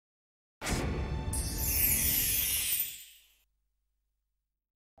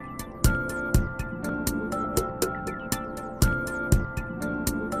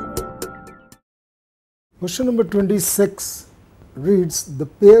Question number 26 reads, the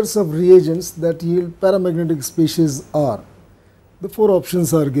pairs of reagents that yield paramagnetic species are. The four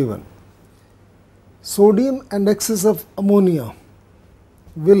options are given. Sodium and excess of ammonia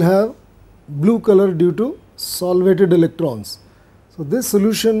will have blue color due to solvated electrons. So this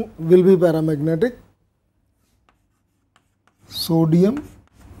solution will be paramagnetic. Sodium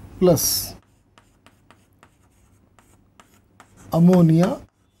plus ammonia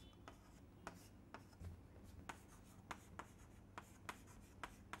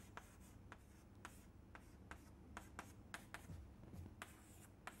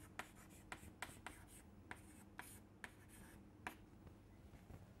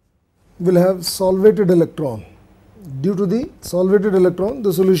will have solvated electron. Due to the solvated electron,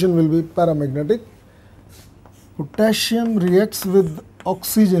 the solution will be paramagnetic. Potassium reacts with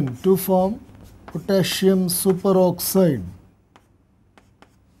oxygen to form potassium superoxide.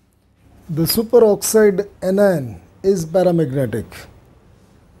 The superoxide anion is paramagnetic.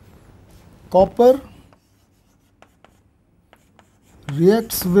 Copper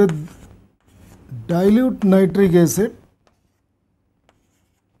reacts with dilute nitric acid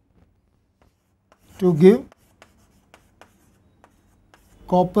to give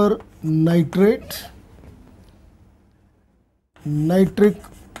copper nitrate, nitric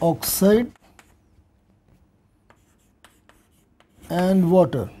oxide and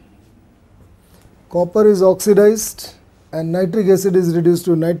water. Copper is oxidized and nitric acid is reduced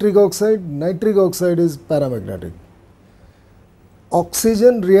to nitric oxide. Nitric oxide is paramagnetic.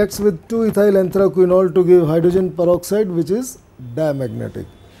 Oxygen reacts with 2-ethyl anthraquinol to give hydrogen peroxide, which is diamagnetic.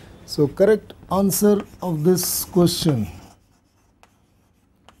 So correct answer of this question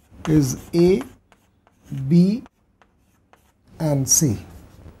is A, B and C.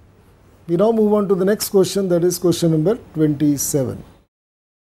 We now move on to the next question, that is question number 27.